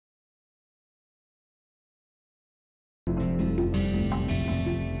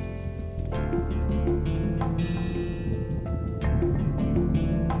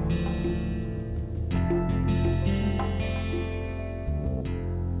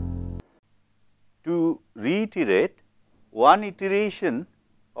reiterate one iteration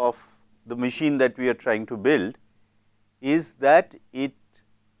of the machine that we are trying to build is that it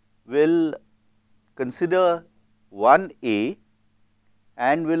will consider one A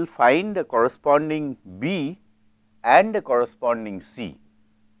and will find a corresponding B and a corresponding C.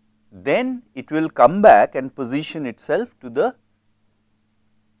 Then it will come back and position itself to the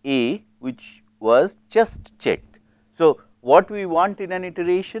A which was just checked. So, what we want in an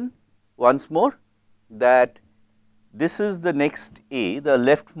iteration once more, that this is the next A, the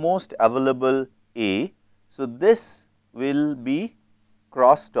leftmost available A. So, this will be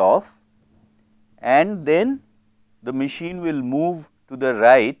crossed off and then the machine will move to the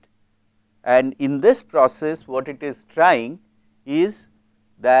right, and in this process what it is trying is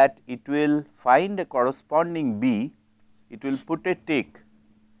that it will find a corresponding B, it will put a tick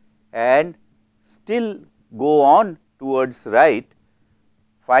and still go on towards right,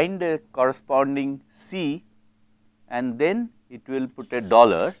 find a corresponding C and then it will put a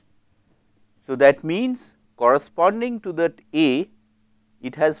dollar. So, that means corresponding to that A,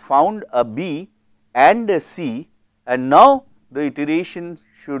 it has found a B and a C, and now the iteration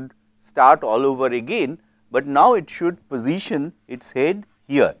should start all over again, but now it should position its head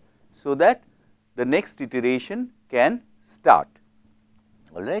here, so that the next iteration can start,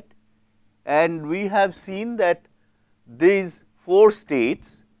 all right. And we have seen that these 4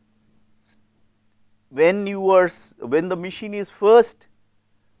 states, when the machine is first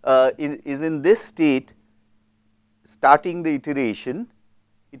is in this state starting the iteration,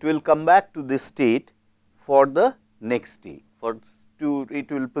 it will come back to this state for the next state,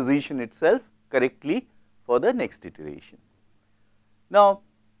 it will position itself correctly for the next iteration. Now,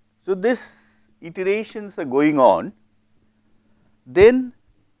 so this iterations are going on, then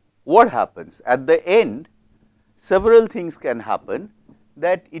what happens? At the end, several things can happen,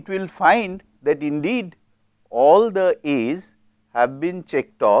 that it will find that indeed all the A's have been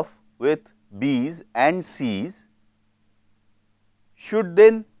checked off with B's and C's. Should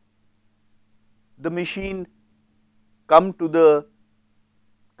then the machine come to the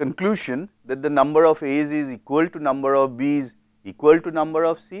conclusion that the number of A's is equal to number of B's equal to number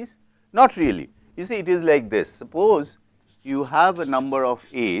of C's? Not really. You see, it is like this. Suppose you have a number of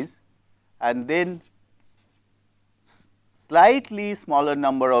A's and then slightly smaller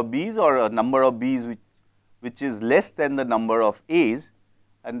number of B's, or a number of B's which is less than the number of A's,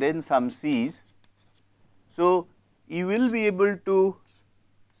 and then some C's. So, you will be able to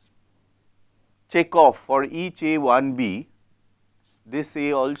check off for each A 1 B, this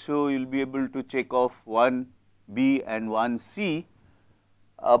A also you will be able to check off 1 B and 1 C,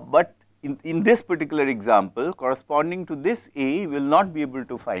 but in this particular example corresponding to this A you will not be able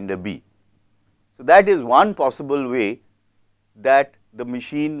to find a B. So, that is one possible way that the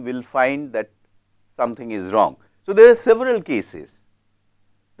machine will find that something is wrong. So, there are several cases.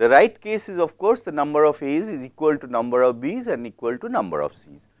 The right case is of course the number of A's is equal to number of B's and equal to number of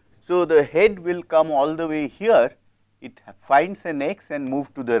C's. So, the head will come all the way here, it finds an X and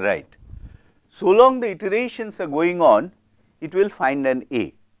move to the right. So long the iterations are going on, it will find an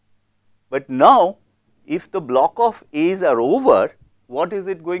A. But now, if the block of A's are over, what is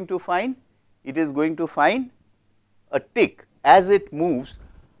it going to find? It is going to find a tick as it moves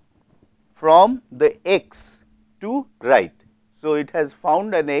from the X to right. So, it has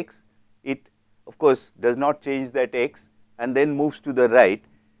found an X, it of course does not change that X and then moves to the right.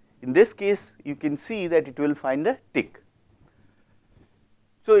 In this case, you can see that it will find a tick.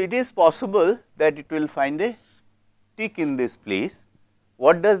 So, it is possible that it will find a tick in this place.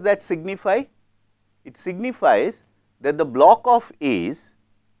 What does that signify? It signifies that the block of A's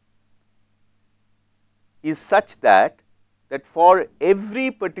is such that for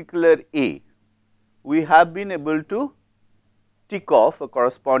every particular A, we have been able to tick off a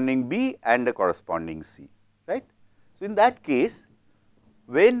corresponding B and a corresponding C, right. So, in that case,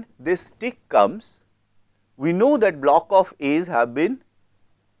 when this tick comes, we know that block of A's have been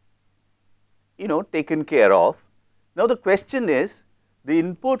taken care of. Now, the question is, the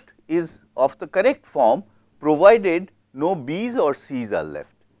input is of the correct form provided no B's or C's are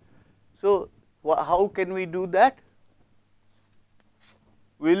left. So, how can we do that?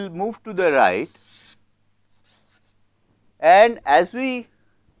 We will move to the right, and as we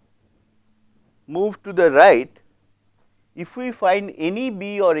move to the right, if we find any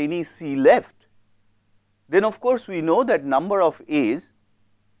B or any C left, then of course we know that number of A's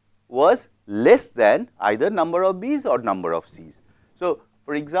was less than either number of B's or number of C's. So,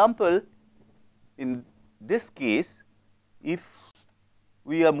 for example, in this case, if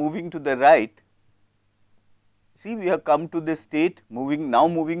we are moving to the right, see we have come to this state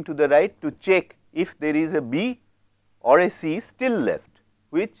moving to the right to check if there is a B or a C still left,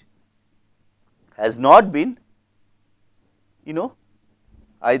 which has not been,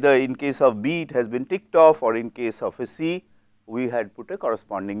 either in case of B it has been ticked off, or in case of a C we had put a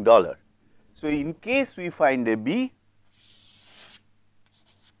corresponding dollar. So, in case we find a B,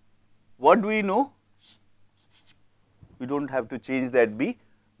 what do we know? We do not have to change that B,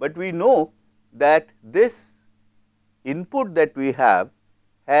 but we know that this input that we have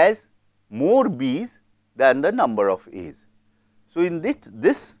has more B's than the number of A's. So, in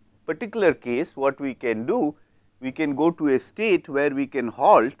this particular case, what we can do, we can go to a state where we can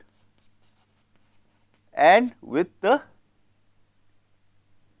halt, and with the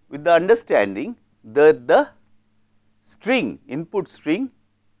understanding that the string, input string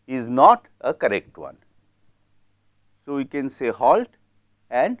is not a correct one. So, we can say halt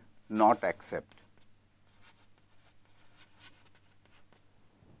and not accept.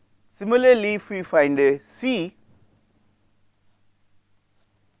 Similarly, if we find a C,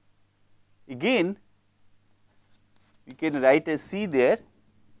 again we can write a C there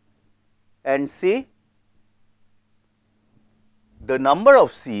and say the number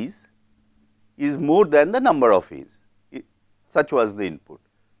of C's is more than the number of A's, such was the input.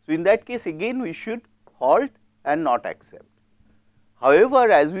 So, in that case again we should halt and not accept.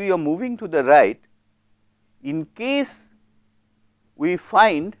 However, as we are moving to the right, in case we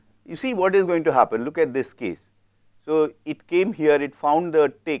find, you see what is going to happen, look at this case. So, it came here, it found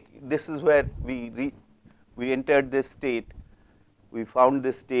the take, this is where we entered this state, we found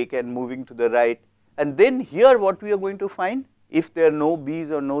this take and moving to the right, and then here what we are going to find, if there are no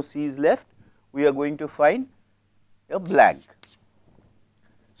B's or no C's left, we are going to find a blank.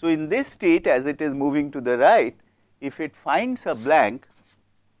 So, in this state, as it is moving to the right, if it finds a blank,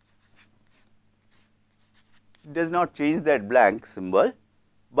 it does not change that blank symbol,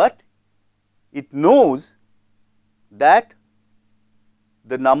 but it knows that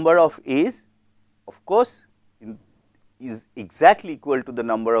the number of A's, of course, is exactly equal to the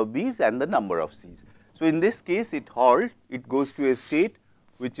number of B's and the number of C's. So, in this case it halt, it goes to a state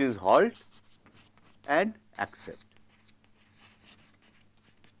which is halt and accept,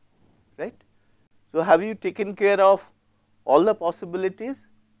 right. So, have you taken care of all the possibilities?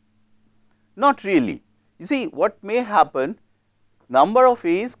 Not really. You see, what may happen, number of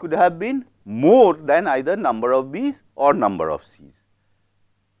A's could have been more than either number of B's or number of C's.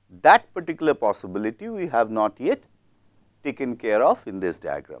 That particular possibility we have not yet taken care of in this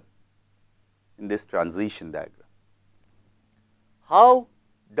diagram, in this transition diagram. How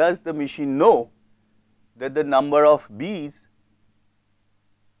does the machine know that the number of B's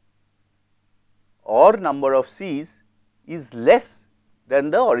or number of C's is less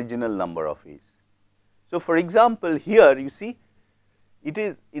than the original number of A's? So, for example, here you see it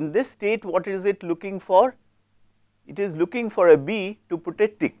is in this state, what is it looking for? It is looking for a B to put a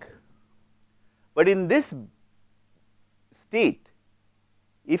tick, but in this state,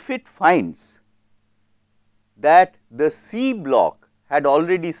 if it finds that the C block had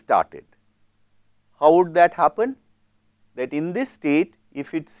already started, how would that happen? That in this state,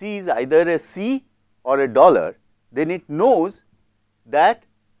 if it sees either a C or a dollar, then it knows that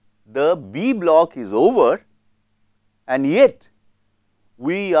the B block is over, and yet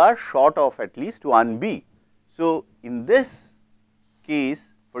we are short of at least one B. So, in this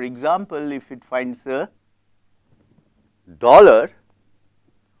case, for example, if it finds a dollar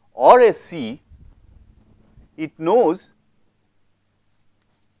or a C, it knows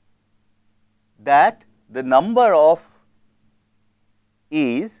that the number of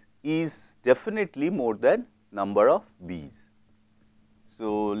A's is definitely more than number of B's.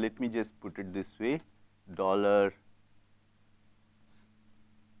 So, let me just put it this way, dollar,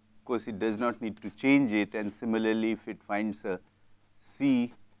 of course, it does not need to change it, and similarly if it finds a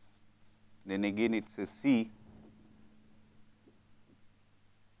C, then again it is a C,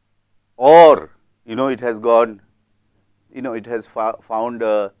 or it has gone, it has found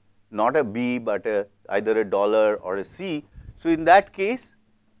a not a B, but either a dollar or a C. So, in that case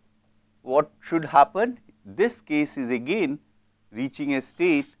what should happen? This case is again reaching a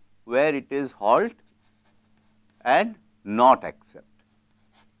state where it is halt and not accept.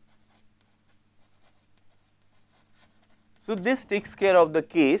 So, this takes care of the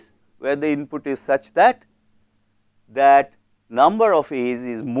case where the input is such that number of A's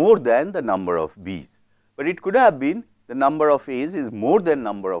is more than the number of B's, but it could have been the number of A's is more than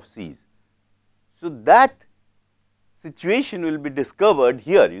number of C's. So, that situation will be discovered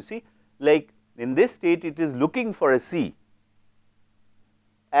here, you see, like in this state it is looking for a C,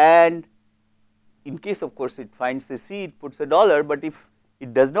 and in case of course it finds a C, it puts a dollar, but if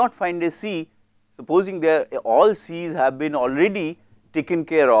it does not find a C, supposing there all C's have been already taken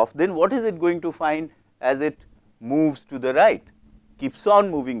care of, then what is it going to find as it moves to the right, keeps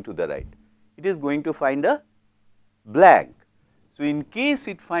on moving to the right? It is going to find a blank. So, in case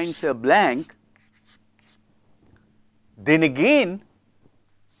it finds a blank, then again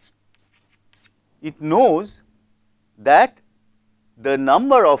it knows that the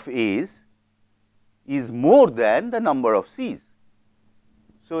number of A's is more than the number of C's.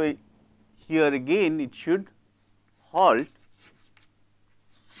 So, here again it should halt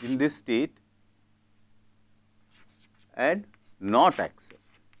in this state and not accept.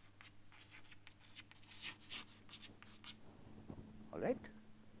 All right.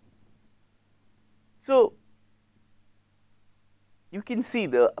 So, you can see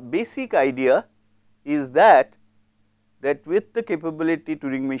the basic idea is that with the capability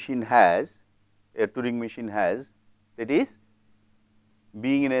Turing machine has, that is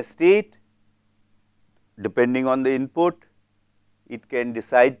being in a state, depending on the input, it can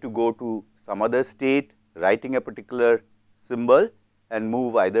decide to go to some other state, writing a particular symbol and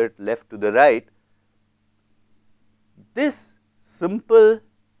move either left to the right. This simple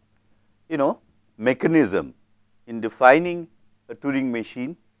mechanism in defining a Turing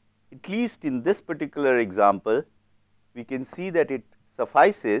machine, at least in this particular example, we can see that it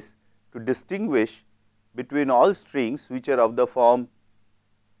suffices to distinguish between all strings which are of the form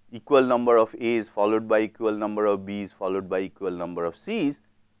equal number of A's followed by equal number of B's followed by equal number of C's.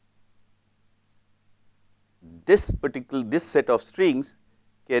 This set of strings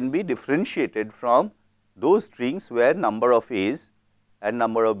can be differentiated from those strings where number of A's and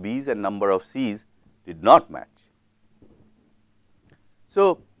number of B's and number of C's did not match.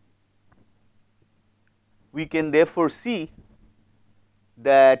 So, we can therefore see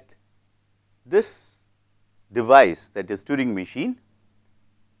that this device, that is Turing machine,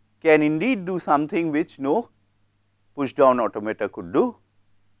 can indeed do something which no push down automata could do,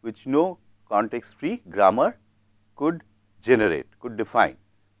 which no context free grammar could generate, could define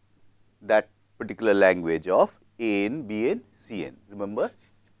that particular language of AN, BN, CN. Remember,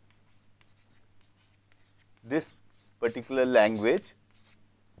 this particular language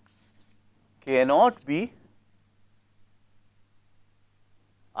cannot be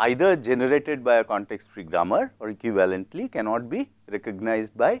either generated by a context free grammar or equivalently cannot be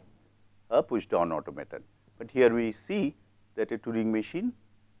recognized by a push down automaton. But here we see that a Turing machine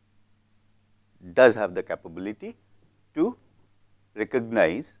does have the capability to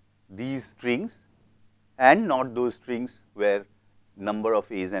recognize these strings and not those strings where number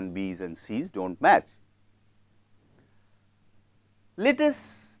of A's and B's and C's do not match. Let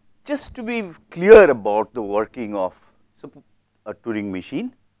us, just to be clear about the working of a Turing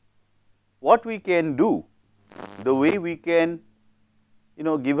machine, what we can do, the way we can,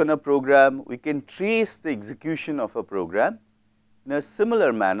 given a program, we can trace the execution of a program. In a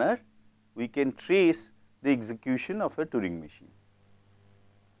similar manner, we can trace the execution of a Turing machine,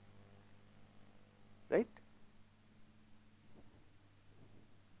 right.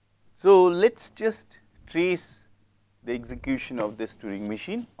 So, let us just trace the execution of this Turing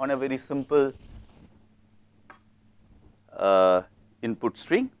machine on a very simple input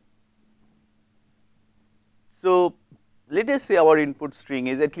string. So, let us say our input string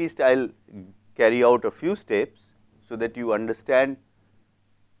is, at least I will carry out a few steps so that you understand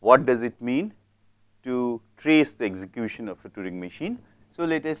what does it mean to trace the execution of a Turing machine. So,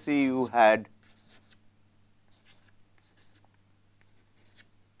 let us say you had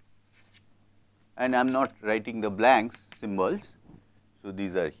and I am not writing the blanks symbols. So,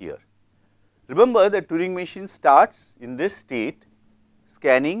 these are here. Remember, the Turing machine starts in this state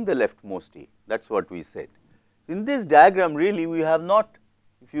scanning the leftmost A, that is what we said. In this diagram really we have not,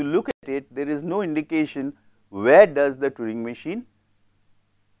 if you look at it, there is no indication where does the Turing machine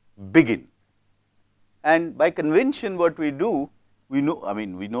begin. And by convention what we do, we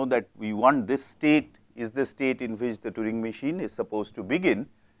know that we want this state is the state in which the Turing machine is supposed to begin.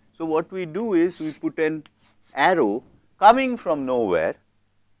 So, what we do is we put an arrow coming from nowhere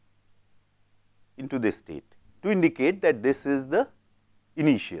into this state to indicate that this is the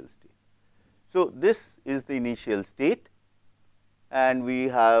initial state. So, this is the initial state and we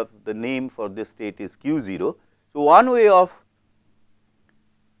have the name for this state is Q0. So, one way of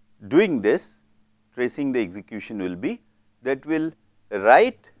doing this, tracing the execution, will be that we will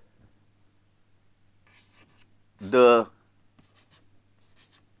write the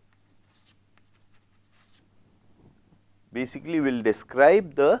basically we will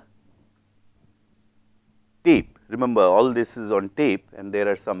describe the tape. Remember, all this is on tape and there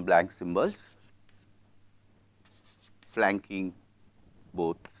are some blank symbols flanking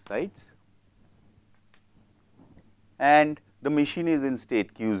both sides. and the machine is in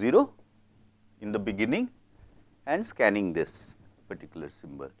state Q0 in the beginning and scanning this particular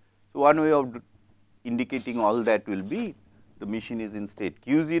symbol. So, one way of indicating all that will be the machine is in state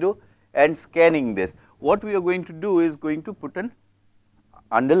Q0 and scanning this. What we are going to do is going to put an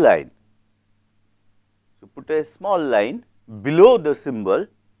underline. So, put a small line below the symbol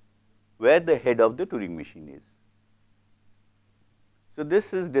where the head of the Turing machine is. So,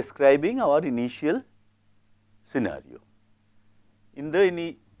 this is describing our initial scenario.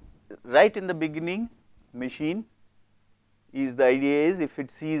 Right in the beginning, machine is the idea is if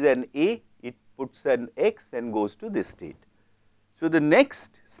it sees an A, it puts an X and goes to this state. So, the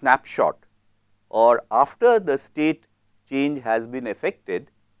next snapshot or after the state change has been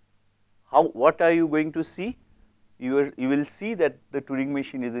effected, what are you going to see? You will see that the Turing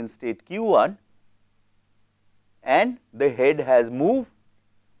machine is in state Q1 and the head has moved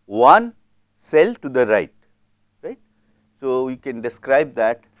one cell to the right. So, we can describe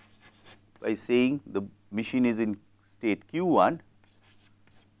that by saying the machine is in state Q1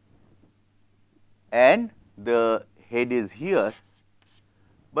 and the head is here,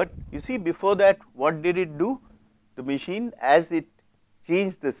 but you see before that what did it do? The machine, as it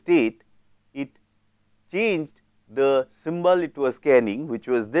changed the state, it changed the symbol it was scanning, which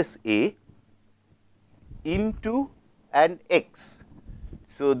was this A, into an X.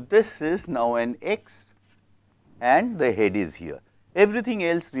 So, this is now an X and the head is here. Everything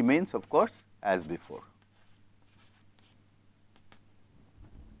else remains of course as before.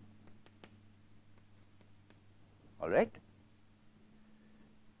 All right.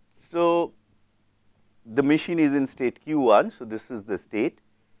 So, the machine is in state Q1. So, this is the state,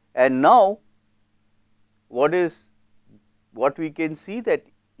 and now what we can see that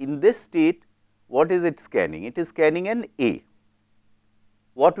in this state what is it scanning? It is scanning an A.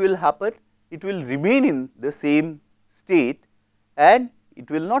 What will happen? It will remain in the same state and it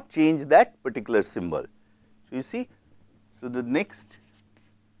will not change that particular symbol. So, you see, so the next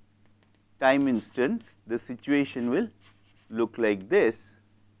time instant the situation will look like this.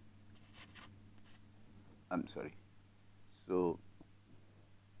 I am sorry. So,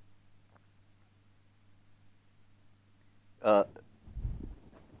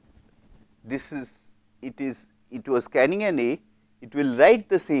 it was scanning an A, it will write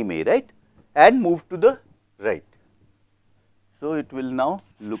the same A, right, and move to the right. So, it will now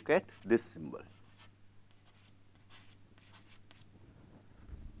look at this symbol.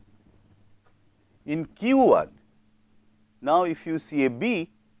 In Q1, now if you see a B,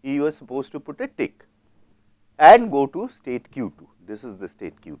 you are supposed to put a tick and go to state Q2. This is the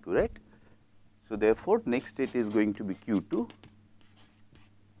state Q2, right. So, therefore, next state is going to be Q2.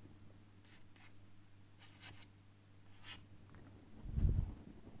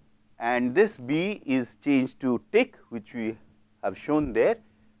 And this B is changed to tick, which we have shown there,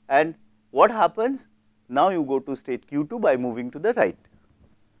 and what happens? Now, you go to state Q2 by moving to the right.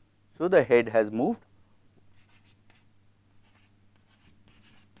 So, the head has moved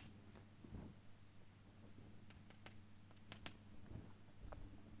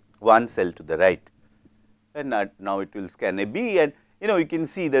one cell to the right, and now it will scan a B, and you can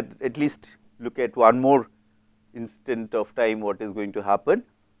see that at least look at one more instant of time what is going to happen.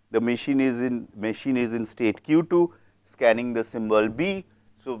 The machine is in state Q2 scanning the symbol B.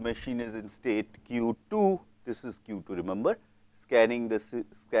 So, machine is in state Q2, this is Q2, remember,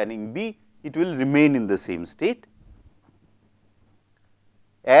 scanning B, it will remain in the same state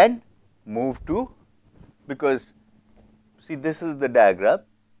and move to, because see this is the diagram.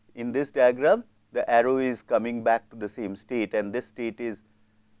 In this diagram the arrow is coming back to the same state and this state is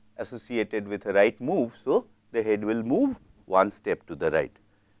associated with a right move. So, the head will move one step to the right.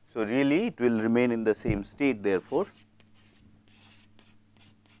 So, really it will remain in the same state, therefore,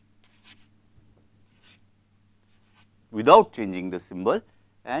 without changing the symbol,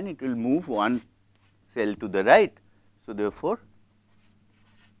 and it will move one cell to the right. So, therefore,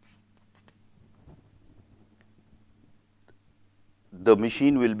 the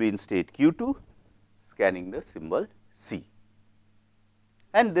machine will be in state Q2 scanning the symbol C,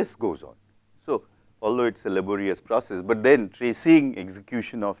 and this goes on. So, although it is a laborious process, but then tracing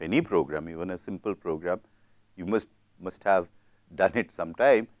execution of any program, even a simple program, you must have done it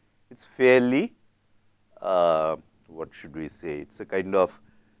sometime. It is fairly what should we say, it is a kind of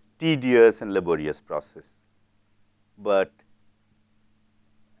tedious and laborious process. But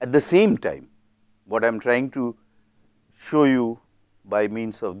at the same time, what I am trying to show you by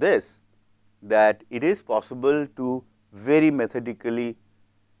means of this, that it is possible to very methodically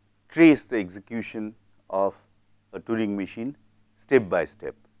trace the execution of a Turing machine step by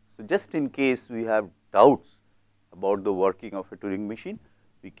step. So, just in case we have doubts about the working of a Turing machine,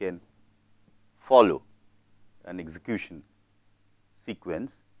 we can follow an execution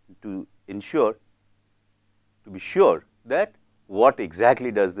sequence to ensure, to be sure that what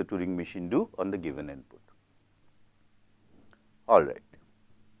exactly does the Turing machine do on the given input. All right.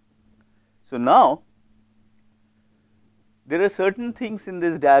 So, now there are certain things in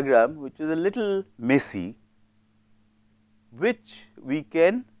this diagram which is a little messy, which we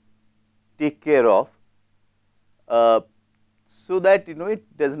can take care of, so that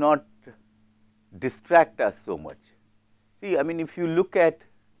it does not distract us so much. See, I mean, if you look at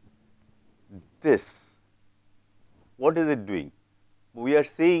this, what is it doing? We are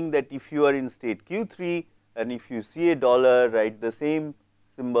saying that if you are in state Q3 and if you see a dollar, write the same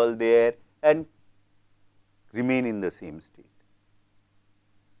symbol there and remain in the same state.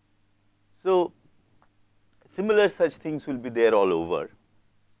 So, similar such things will be there all over.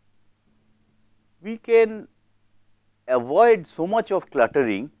 We can avoid so much of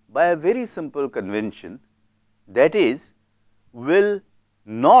cluttering by a very simple convention, that is, will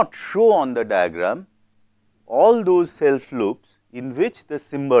not show on the diagram all those self loops in which the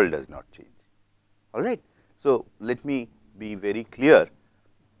symbol does not change. All right. So, let me be very clear.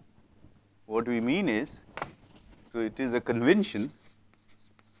 What we mean is, so it is a convention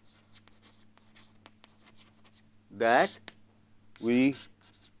that we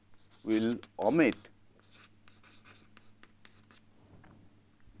will omit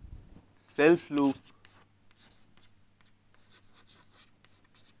self loop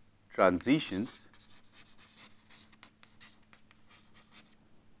transitions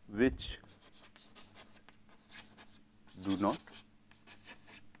which do not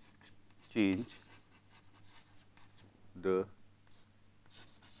change the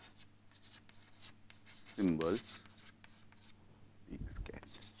symbols being scanned.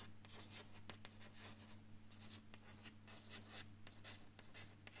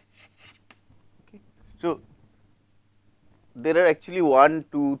 Okay. So, there are actually 1,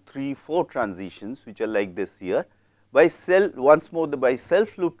 2, 3, 4 transitions which are like this here. By once more, by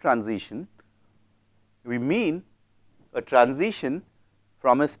self loop transition, we mean a transition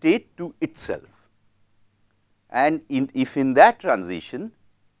from a state to itself, and if in that transition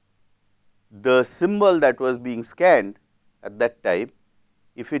the symbol that was being scanned at that time,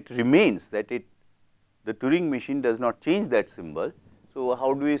 if it remains, that the Turing machine does not change that symbol. So,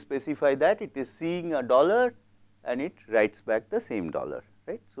 how do we specify that? It is seeing a dollar and it writes back the same dollar,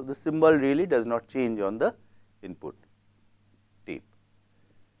 right. So, the symbol really does not change on the input tape.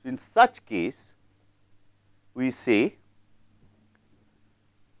 So, in such case, we say,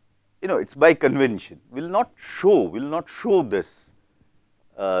 it is by convention, will not show this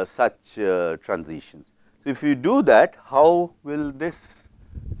such transitions. So, if you do that, how will this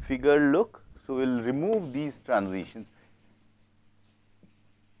figure look? So, we will remove these transitions.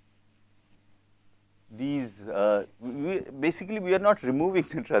 These basically we are not removing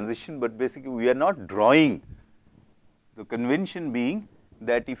the transition, but basically we are not drawing. The convention being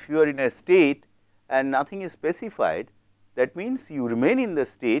that if you are in a state and nothing is specified, that means you remain in the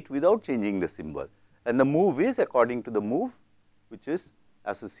state without changing the symbol, and the move is according to the move which is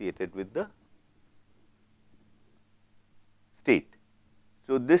associated with the state.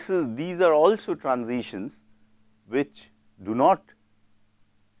 So, these are also transitions which do not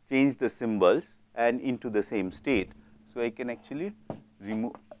change the symbols and into the same state. So, I can actually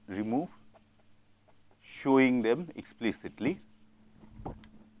remove showing them explicitly.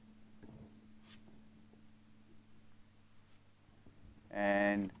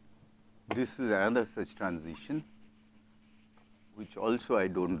 And this is another such transition which also I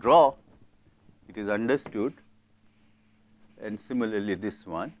do not draw, it is understood, and similarly this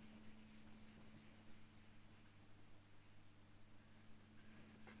one.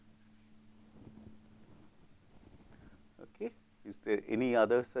 Okay. Is there any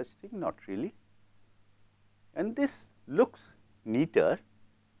other such thing? Not really. And this looks neater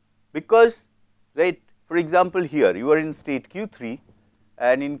because, right, for example, here you are in state Q3,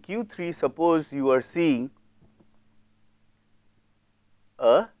 and in Q3 suppose you are seeing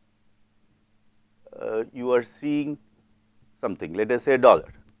something, let us say $1.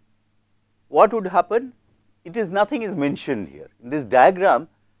 What would happen? Nothing is mentioned here. In this diagram,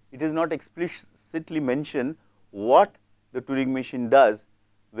 it is not explicitly mentioned what the Turing machine does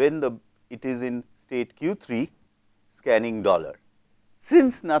when it is in state Q3 scanning $.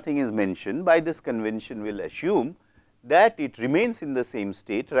 Since nothing is mentioned, by this convention we will assume that it remains in the same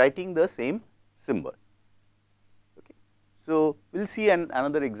state writing the same symbol. Okay. So, we will see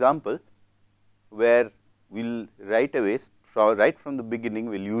another example where we will right away right from the beginning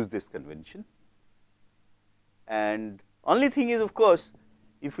we will use this convention, And only thing is, of course,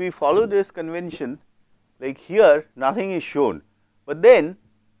 if we follow this convention, like here nothing is shown, but then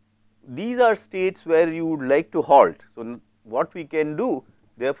these are states where you would like to halt. So, what we can do,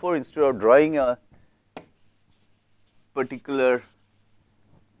 therefore, instead of drawing a particular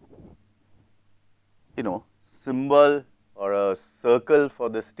symbol or a circle for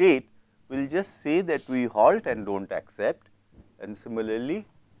the state, we will just say that we halt and do not accept, and similarly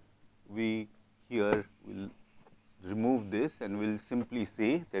we here will remove this and we will simply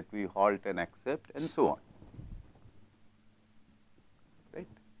say that we halt and accept, and so on. Right?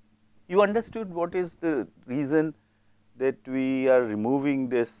 You understood what is the reason that we are removing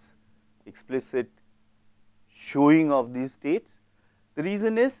this explicit showing of these states? The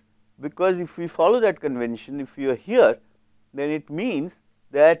reason is because if we follow that convention, if we are here, then it means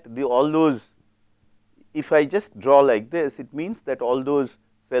that all those, if I just draw like this, it means that all those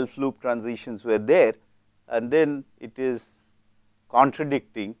self loop transitions were there, and then it is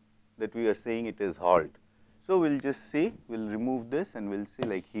contradicting that we are saying it is halt. So, we will just say, we will remove this and we will say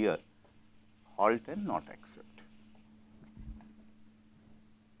like here, halt and not accept.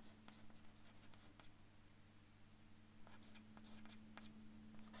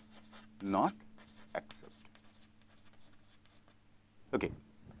 Not accept. Okay.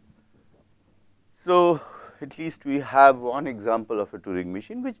 So, at least we have one example of a Turing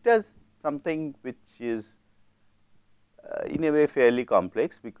machine which does something which is in a way fairly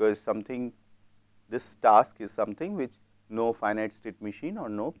complex, because something, this task is something which no finite state machine or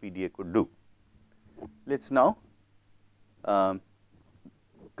no PDA could do. Let us now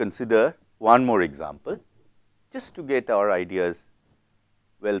consider one more example just to get our ideas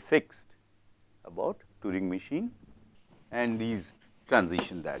well fixed about Turing machine and these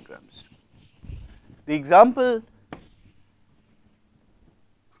transition diagrams. The example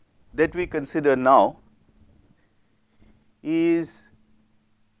that we consider now is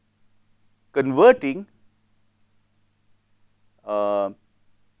converting not,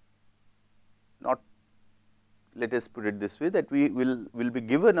 let us put it this way, that we will be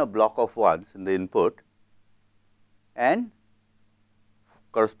given a block of ones in the input, and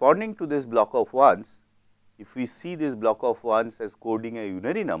corresponding to this block of ones, if we see this block of ones as coding a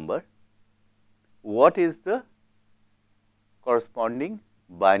unary number, what is the corresponding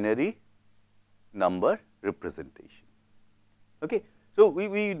binary number representation? Okay. So,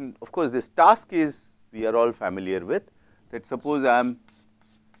 we of course, this task is we are all familiar with, that suppose I am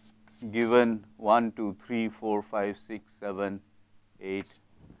given 1, 2, 3, 4, 5, 6, 7, 8,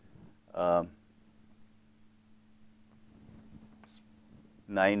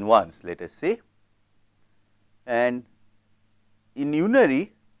 9 ones, let us say, and in unary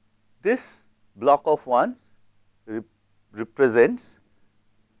this block of ones represents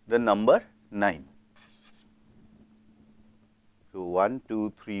the number 9. So, 1,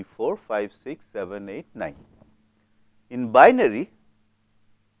 2, 3, 4, 5, 6, 7, 8, 9. In binary,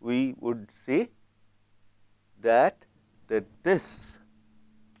 we would say that this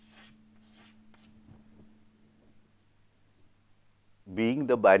being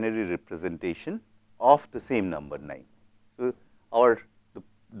the binary representation of the same number 9. So,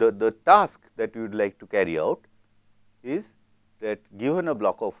 the task that we would like to carry out is that given a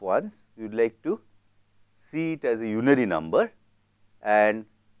block of ones, we would like to see it as a unary number, and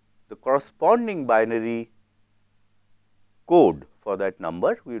the corresponding binary code for that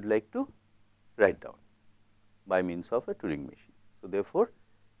number we would like to write down by means of a Turing machine. So, therefore,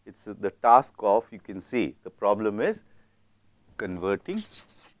 it is the task of, you can see the problem is converting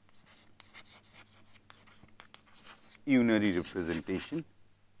unary representation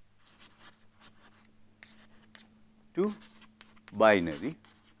to binary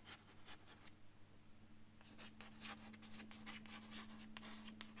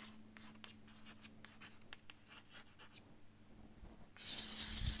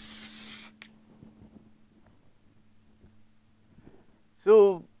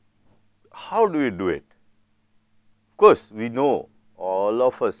So, how do we do it? Of course, we know, all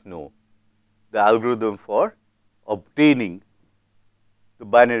of us know the algorithm for obtaining the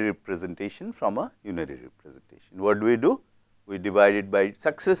binary representation from a unary representation. What do? We divide it by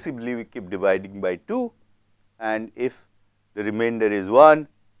successively, we keep dividing by 2, and if the remainder is 1,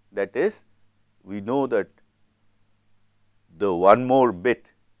 that is, we know that the one more bit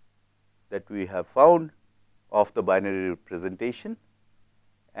that we have found of the binary representation,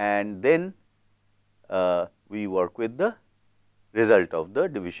 and then we work with the result of the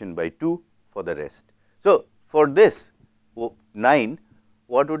division by 2 for the rest. So, for this 9,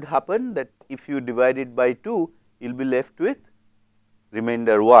 what would happen, that if you divide it by 2, you will be left with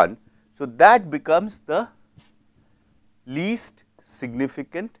remainder 1. So, that becomes the least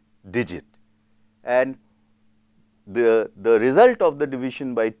significant digit, and the result of the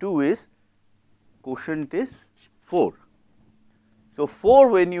division by 2 is quotient is 4. So, 4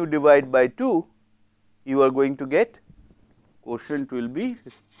 when you divide by 2, you are going to get quotient will be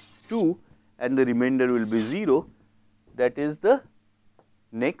 2 and the remainder will be 0. That is the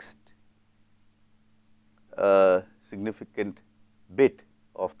next significant bit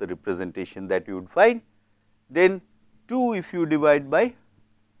of the representation that you would find. Then 2 if you divide by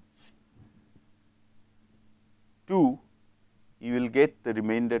 2, you will get the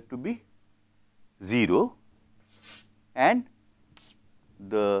remainder to be 0 and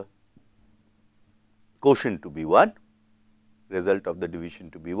the quotient to be 1, result of the division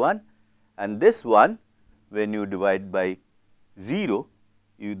to be 1, and this one when you divide by 0,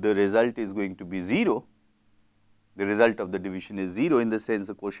 the result is going to be 0. The result of the division is 0, in the sense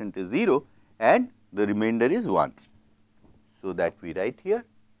the quotient is 0 and the remainder is 1. So, that we write here,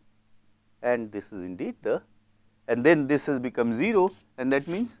 and this is indeed the, and then this has become 0, and that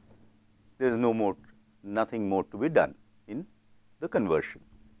means there is no more, nothing more to be done in the conversion.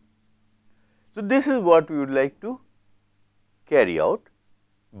 So, this is what we would like to carry out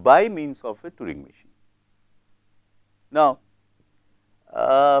by means of a Turing machine. Now,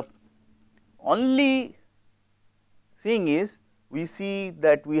 only thing is, we see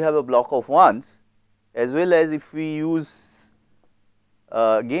that we have a block of 1s, as well as if we use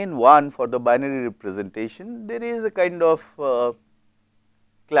again 1 for the binary representation, there is a kind of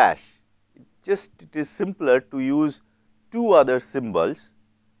clash. It is simpler to use 2 other symbols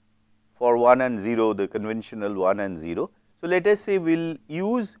for 1 and 0, the conventional 1 and 0. So, let us say we will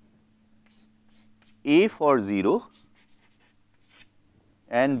use A for 0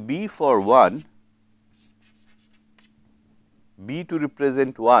 and B for 1, B to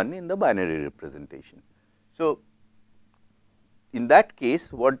represent 1 in the binary representation. So, in that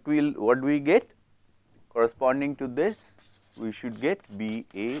case what do we get? Corresponding to this, we should get B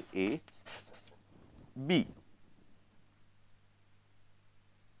A B.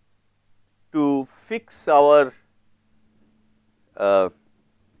 To fix our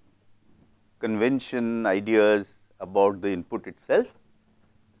convention ideas about the input itself,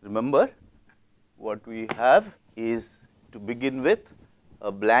 remember what we have is, to begin with,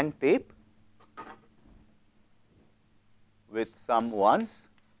 a blank tape with some 1s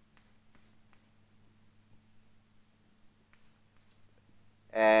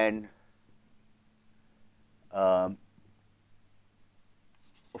and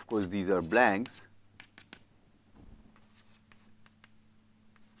of course, these are blanks.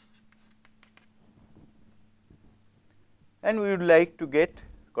 And we would like to get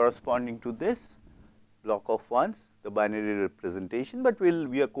corresponding to this block of 1s the binary representation, but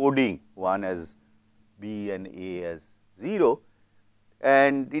we are coding 1 as B and A as 0,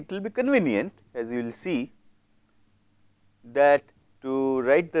 and it will be convenient, as you will see, that to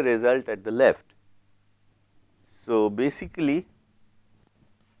write the result at the left. So, basically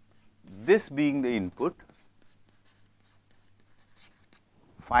this being the input,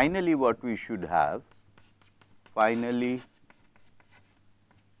 finally what we should have,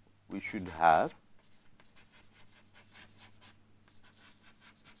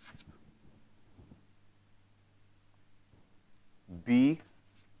 B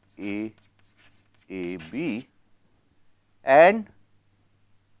A B and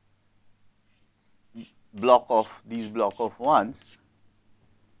block of 1s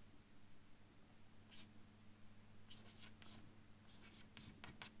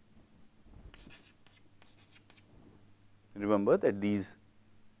remember that these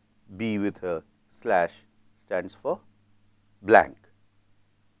B with a slash stands for blank.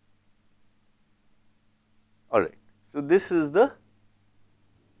 All right. So, this is the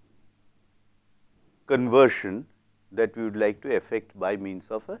conversion that we would like to effect by means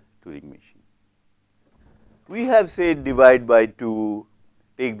of a Turing machine. We have said divide by 2,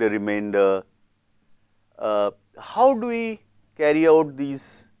 take the remainder. How do we carry out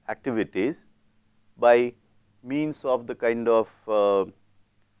these activities? By means of the kind of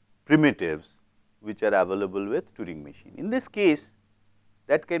primitives which are available with Turing machine. In this case,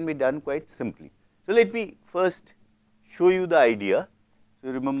 that can be done quite simply. So, let me first show you the idea. So,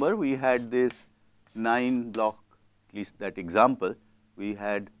 remember we had this 9 block, at least that example, we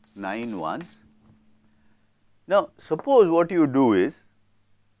had 9 1s. Now, suppose what you do is,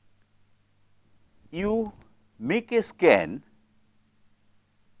 you make a scan,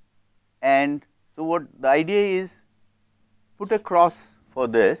 and so what the idea is, put a cross for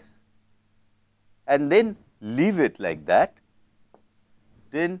this and then leave it like that.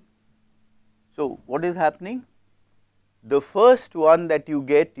 Then, so what is happening? the first one that you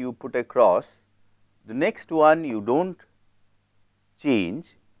get you put a cross, the next one you do not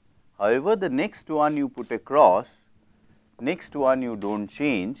change. However, the next one you put a cross, next one you do not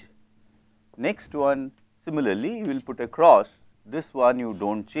change, next one similarly you will put a cross, this one you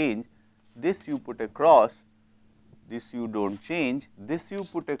do not change, this you put a cross, this you do not change, this you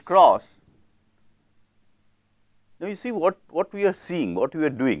put a cross. Now, you see what we are seeing, what we are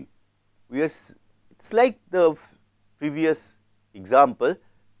doing. We are, it is like the previous example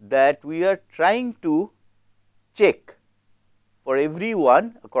that we are trying to check for every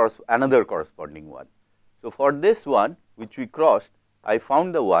one another corresponding one. So, for this one which we crossed, I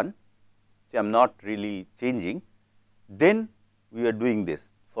found the one, so I am not really changing, then we are doing this.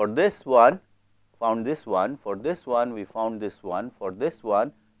 For this one, found this one, for this one we found this one, for this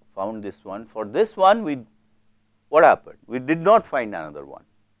one found this one, for this one we, what happened? We did not find another one.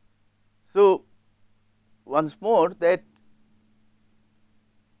 So, once more that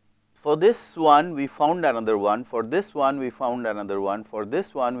for this one we found another one, for this one we found another one, for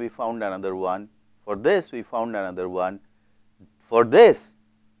this one we found another one, for this we found another one, for this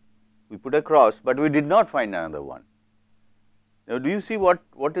we put a cross, but we did not find another one. Now, do you see what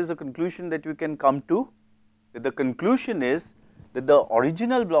is the conclusion that we can come to? That the conclusion is that the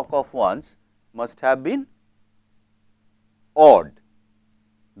original block of ones must have been odd,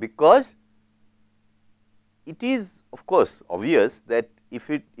 because it is of course obvious that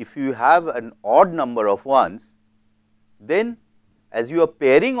if you have an odd number of ones, then as you are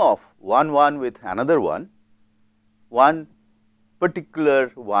pairing off one with another one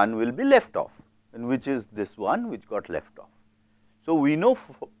particular one will be left off, and which is this one which got left off. So, we know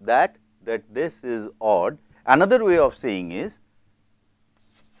that this is odd. Another way of saying is,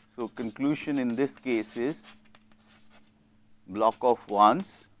 so conclusion in this case is block of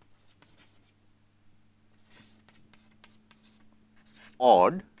ones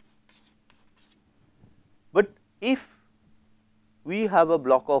odd, but if we have a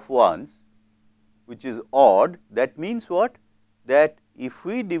block of ones which is odd, that means what? That if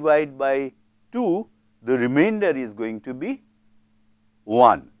we divide by 2, the remainder is going to be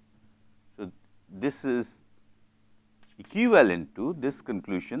 1. So, this is equivalent to this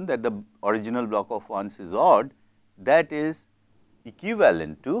conclusion that the original block of ones is odd, that is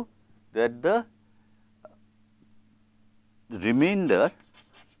equivalent to that the remainder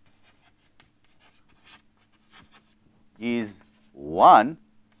is 1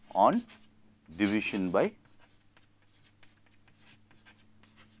 on division by 2.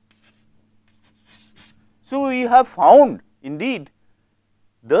 So, we have found indeed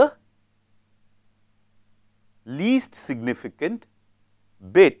the least significant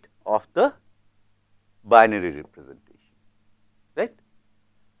bit of the binary representation, right.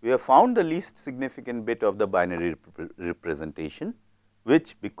 We have found the least significant bit of the binary representation,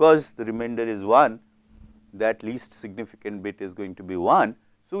 which because the remainder is 1, that least significant bit is going to be 1.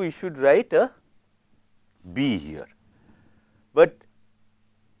 So, we should write a B here, but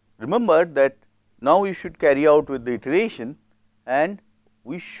remember that now we should carry out with the iteration, and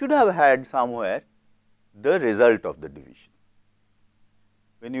we should have had somewhere the result of the division.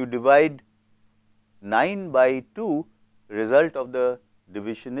 When you divide 9 by 2, result of the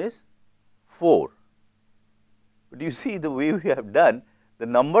division is 4. But you see the way we have done, the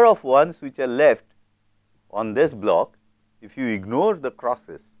number of ones which are left on this block, if you ignore the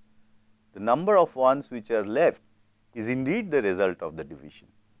crosses, the number of ones which are left is indeed the result of the division.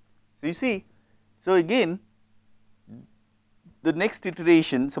 So, you see, so again the next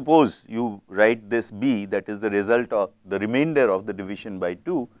iteration, suppose you write this B, that is the result of the remainder of the division by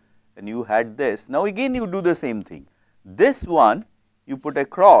 2, and you had this. Now, again you do the same thing. This one you put a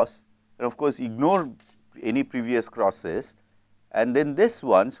cross, and of course, ignore any previous crosses, and then this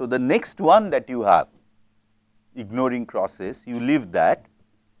one. So, the next one that you have, ignoring crosses, you leave that,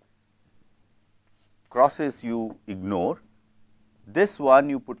 crosses you ignore, this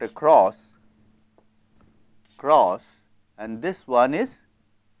one you put a cross, and this one is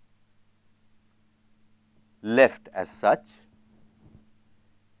left as such,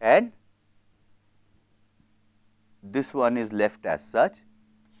 and this one is left as such,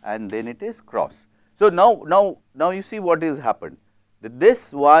 and then it is cross. So, now you see what has happened, that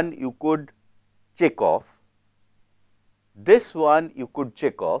this one you could check off, this one you could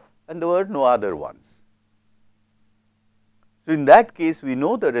check off, and there were no other ones. So, in that case we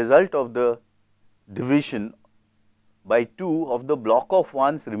know the result of the division by 2 of the block of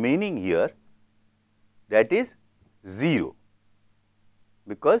ones remaining here, that is 0,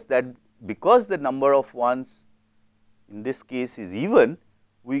 because the number of ones in this case is even,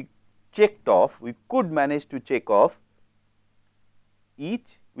 we checked off, we could manage to check off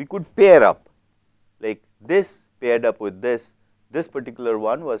each we could pair up, like this paired up with this particular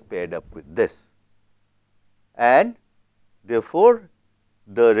one was paired up with this, and therefore,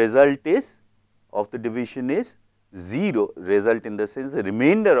 the result is of the division is 0, result in the sense the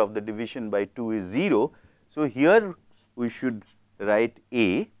remainder of the division by 2 is 0. So, here we should write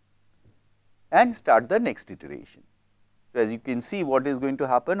A and start the next iteration. So, as you can see what is going to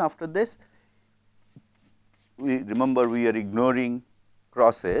happen after this, we remember we are ignoring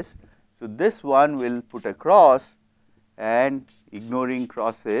crosses. So, this one will put a cross and ignoring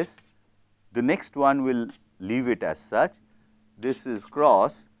crosses, the next one will leave it as such, this is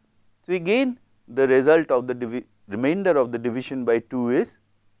cross. So, again the result of the remainder of the division by 2 is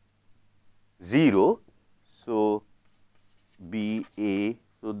 0. So, B A.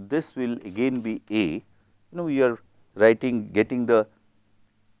 So, this will again be A. We are getting the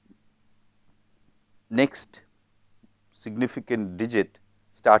next significant digit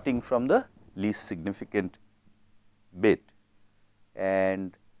starting from the least significant bit,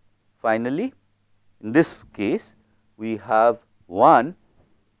 and finally, in this case we have 1.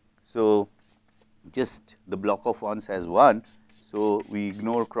 So, just the block of 1s has 1. So, we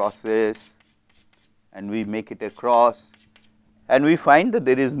ignore crosses and we make it a cross, and we find that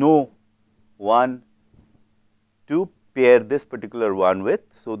there is no 1 to pair this particular one with.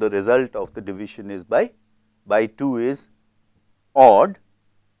 So, the result of the division is by 2 is odd.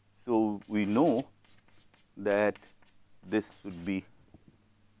 So, we know that this would be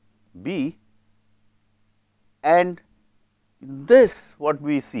B, and this what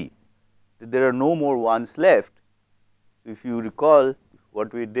we see that there are no more 1s left. If you recall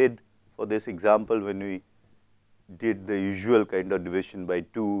what we did for this example, when we did the usual kind of division by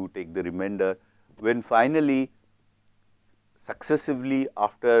 2, take the remainder, when finally successively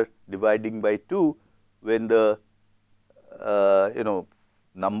after dividing by 2, when the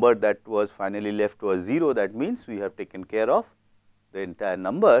number that was finally left was 0, that means we have taken care of the entire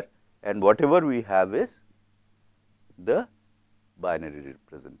number, and whatever we have is the binary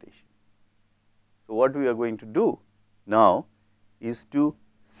representation. So, what we are going to do now is to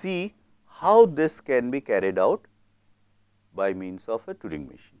see how this can be carried out by means of a Turing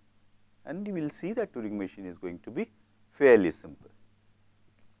machine, and you will see that Turing machine is going to be fairly simple.